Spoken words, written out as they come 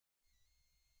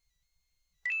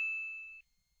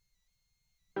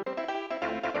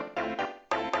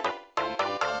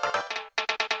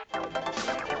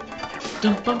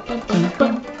Have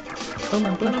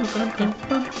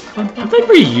they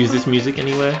reused this music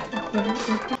anywhere?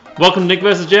 Welcome to Nick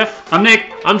vs. Jeff. I'm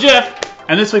Nick. I'm Jeff.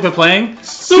 And this week we're playing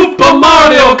Super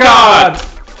Mario Kart!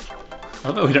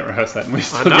 I bet we don't rehearse that and we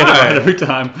still know. get it right every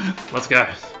time. Let's go.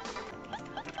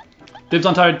 Dibs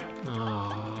on Toad.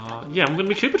 Yeah, I'm gonna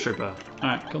be Koopa Trooper.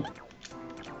 Alright, cool.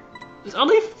 There's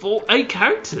only 8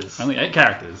 characters. Only 8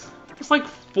 characters. It's like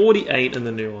 48 in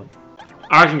the new one.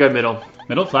 I can go middle.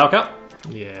 Middle, Flower Cup.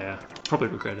 Yeah, probably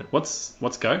regret it. What's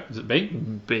go? Is it B?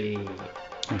 B.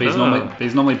 B's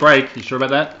normally break. You sure about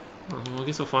that? I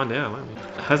guess we'll find out, won't we?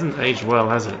 It hasn't aged well,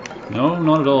 has it? No,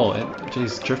 not at all.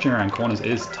 Jeez, drifting around corners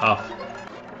is tough.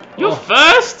 You're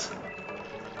first?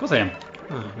 Of course I am.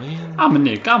 Oh, man. I'm a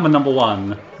Nick. I'm a number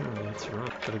 1. Oh, that's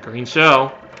right. Got a green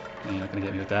shell. You're not going to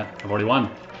get me with that. I've already won.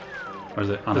 Or is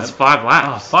it? There's 5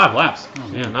 laps. Oh, 5 laps.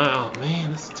 Oh, yeah, no. Oh,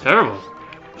 man, this is terrible.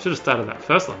 Should have started that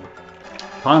first level.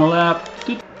 Final lap.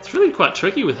 It's really quite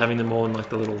tricky with having them all in like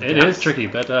the little It gaps. is tricky,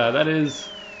 but that is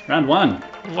round 1.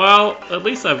 Well, at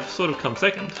least I've sort of come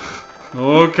second.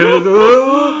 Okay.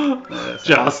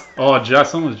 Just. Oh,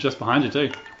 just. Someone was just behind you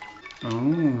too. Oh,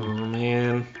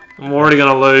 man. I'm already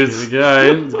going to lose. Here we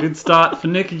go. It's a good start for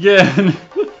Nick again.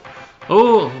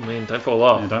 Oh, man, don't fall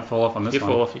off. Yeah, don't fall off on this If you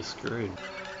one. fall off, you're screwed.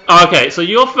 Oh, okay, so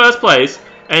you're first place,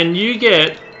 and you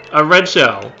get a red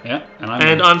shell. Yeah,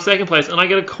 and I'm second place, and I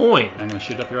get a coin. I'm going to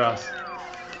shoot up your ass.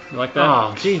 You like that?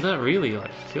 Oh, gee, that really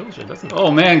kills you, doesn't it? Oh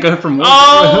man, go from one.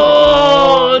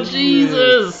 Oh,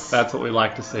 Jesus! That's what we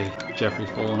like to see. Jeffrey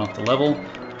falling off the level.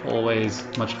 Always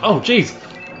much. Oh, jeez.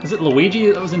 Is it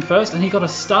Luigi that was in first, and he got a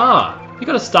star? He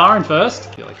got a star in first.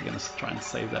 I feel like you're going to try and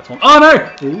save that one. Oh no!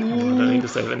 I don't need to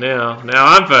save it now. Now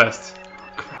I'm first.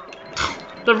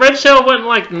 The red shell went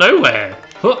like nowhere.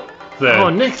 Third. Oh,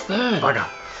 Nick's third. Bugger.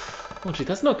 Oh, gee,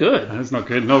 that's not good. That's not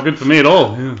good. Not good for me at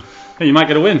all. Yeah. Hey, you might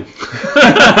get a win.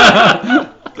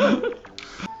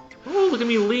 Oh, look at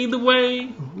me lead the way.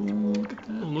 Ooh, look at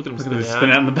him Look at spin this out. spin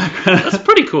out in the background. That's a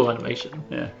pretty cool animation.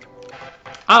 Yeah.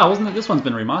 Ah, wasn't it? This one's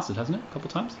been remastered, hasn't it? A couple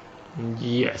times.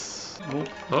 Yes.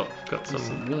 Oh, got Some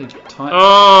some. really tight.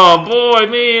 Oh boy,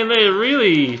 man, they're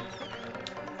really.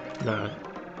 No,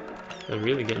 they're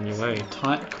really getting your way.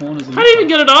 Tight corners. How do you even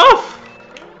get it off?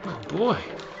 Oh boy.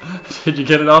 Did you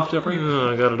get it off, Jeffrey?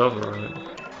 Oh, I got it off alright.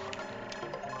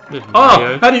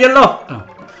 Oh, how do you get it off? Oh.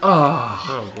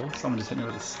 Oh boy. Someone just hit me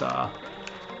with a star.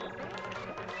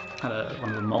 Had one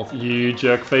of the multi. You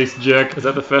jerk face jerk. Is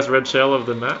that the first red shell of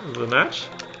the match?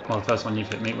 Well, the first one you've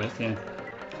hit me with, yeah.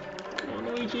 Come on,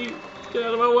 Luigi, get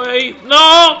out of my way!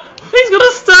 No, he's got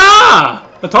a star.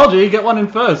 I told you, you get one in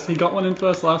first. He got one in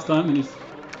first last time, and he's.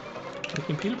 The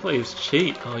computer players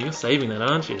cheat. Oh, you're saving that,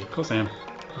 aren't you? Of course I am.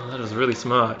 Oh, that is really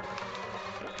smart.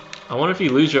 I wonder if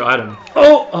you lose your item.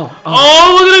 Oh,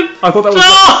 Oh, look at him! I thought that was.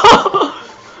 No!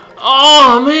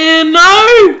 Oh man, no!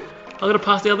 I gotta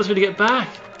pass the other two to get back.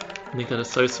 Nick, that is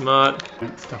so smart.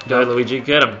 Go, Luigi,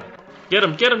 get him. Get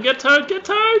him, get Toad, get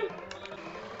Toad!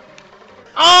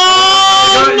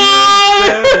 Oh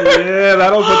no! Yeah,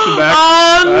 that'll put you back.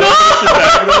 Oh no!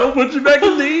 That'll put you back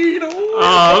indeed.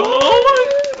 Oh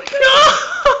my god!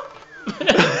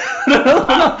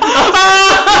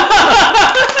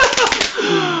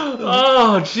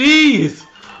 Oh jeez!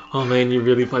 Oh man, you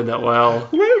really played that well.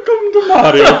 Welcome to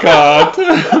Mario Kart.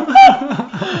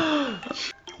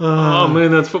 Oh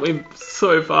man, that's put me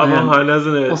so far behind,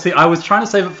 hasn't it? Well, see, I was trying to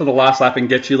save it for the last lap and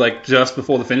get you like just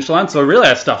before the finish line, so really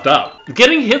I stuffed up.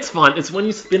 Getting hit's fine. It's when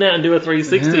you spin out and do a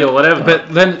 360 or whatever.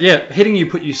 But then, yeah, hitting you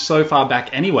put you so far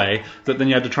back anyway that then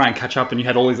you had to try and catch up, and you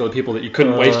had all these other people that you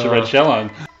couldn't waste your red shell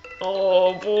on.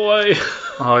 Oh boy.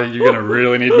 Oh, you're gonna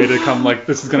really need me to come. Like,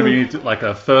 this is gonna be like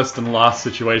a first and last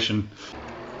situation.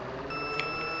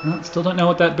 Well, still don't know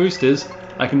what that boost is.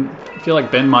 I can feel like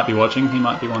Ben might be watching. He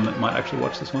might be one that might actually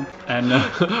watch this one. And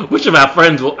which of our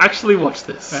friends will actually watch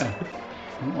this? yeah.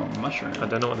 Oh, mushroom. I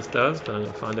don't know what this does, but I'm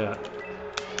gonna find out.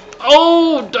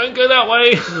 Oh, don't go that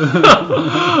way.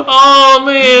 Oh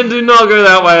man, do not go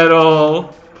that way at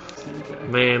all.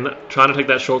 Man, trying to take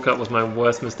that shortcut was my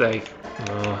worst mistake.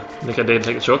 Oh, Nick, I did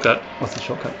take the shortcut. What's the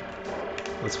shortcut?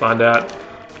 Let's find out.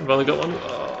 I've only got one.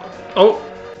 Oh!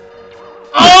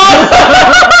 Oh!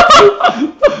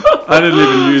 I didn't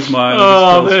even use mine.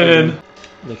 Oh man!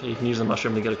 Nick, you can use a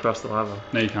mushroom to get across the lava.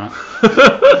 No, you can't.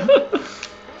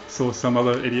 Saw some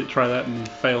other idiot try that and he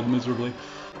failed miserably.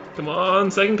 Come on,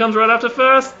 second comes right after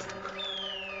first.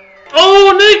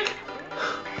 Oh, Nick!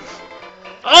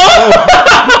 Oh!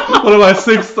 What am I,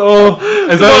 sixth? Oh,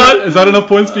 is that enough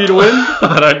points for you to win?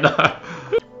 I don't know.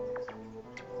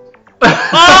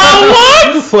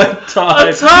 Oh, what? We're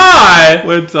tied. A tie!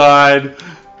 We're tied.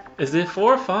 Is there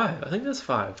 4 or 5? I think there's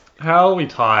 5. How are we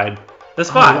tied?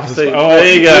 There's 5. See, Oh,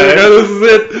 there you go. This is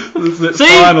it. This is it. See,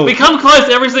 Final. we come close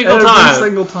every single Every time.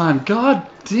 single time. God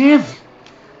damn.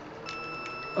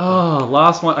 Oh,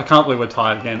 last one. I can't believe we're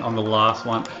tied again on the last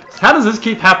one. How does this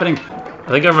keep happening? I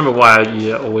think I remember why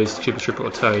you always Super Trooper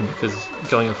or Toad, because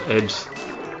going off edge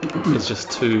is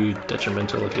just too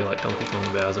detrimental if you're like Donkey Kong,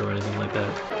 Bowser, or anything like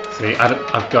that. See,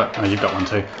 I've got. Oh, you've got one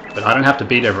too. But I don't have to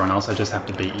beat everyone else. I just have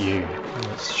to beat you.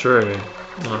 That's true.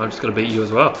 No, I've just got to beat you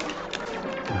as well.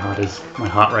 My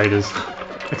heart rate is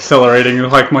accelerating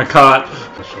like my cart.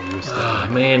 Oh,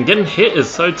 man, getting hit is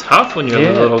so tough when you're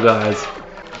the little guys.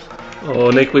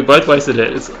 Oh, Nick, we both wasted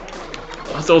it. It's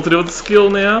all to do with skill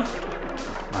now.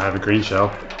 I have a green shell.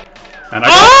 And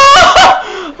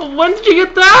When did you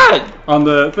get that? On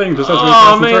the thing, just as we were Oh,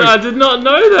 passing man, through. I did not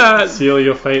know that. Seal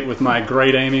your fate with my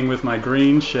great aiming with my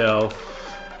green shell.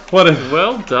 What a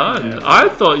Well done. Yeah. I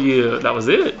thought that was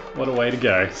it. what a way to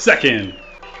go. Second.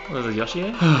 Was it Yoshi?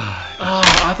 Oh,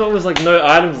 I thought it was like no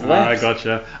items left. I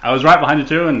gotcha. I was right behind you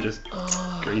too, and just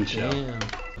green shell. Damn.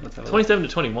 27 to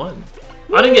 21.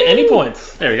 I didn't get any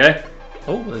points. There we go.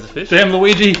 Oh, there's a fish. Damn,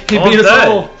 Luigi, he Oh, beat us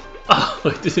I'm all. dead. Oh,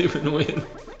 I didn't even win.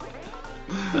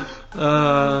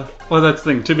 Well, that's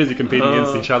the thing. Too busy competing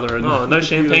against each other. And Oh, no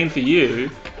champagne for you.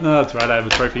 No, that's right. I have a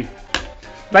trophy.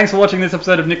 Thanks for watching this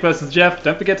episode of Nick vs. Jeff.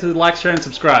 Don't forget to like, share, and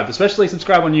subscribe. Especially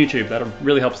subscribe on YouTube. That'll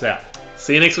really help us out.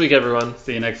 See you next week, everyone.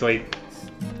 See you next week.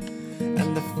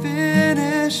 And the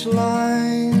finish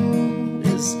line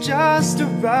is just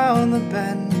around the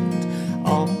bend.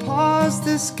 I'll pause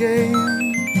this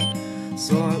game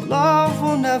so our love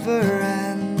will never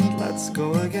end. Let's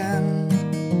go again.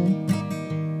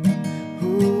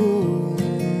 Ooh,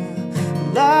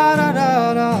 la da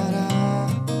da da.